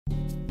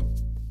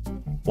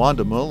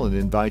Wanda Mullen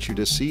invites you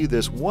to see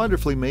this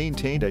wonderfully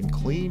maintained and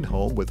clean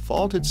home with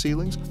vaulted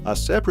ceilings, a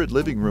separate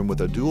living room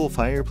with a dual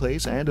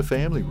fireplace and a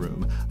family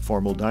room,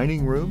 formal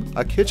dining room,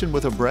 a kitchen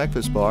with a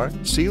breakfast bar,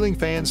 ceiling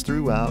fans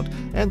throughout,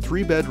 and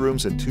 3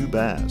 bedrooms and 2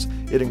 baths.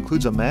 It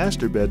includes a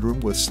master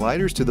bedroom with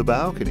sliders to the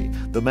balcony.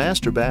 The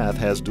master bath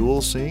has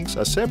dual sinks,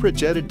 a separate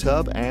jetted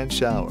tub, and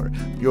shower.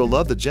 You'll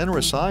love the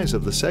generous size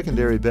of the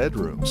secondary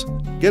bedrooms.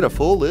 Get a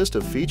full list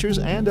of features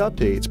and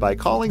updates by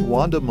calling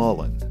Wanda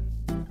Mullen.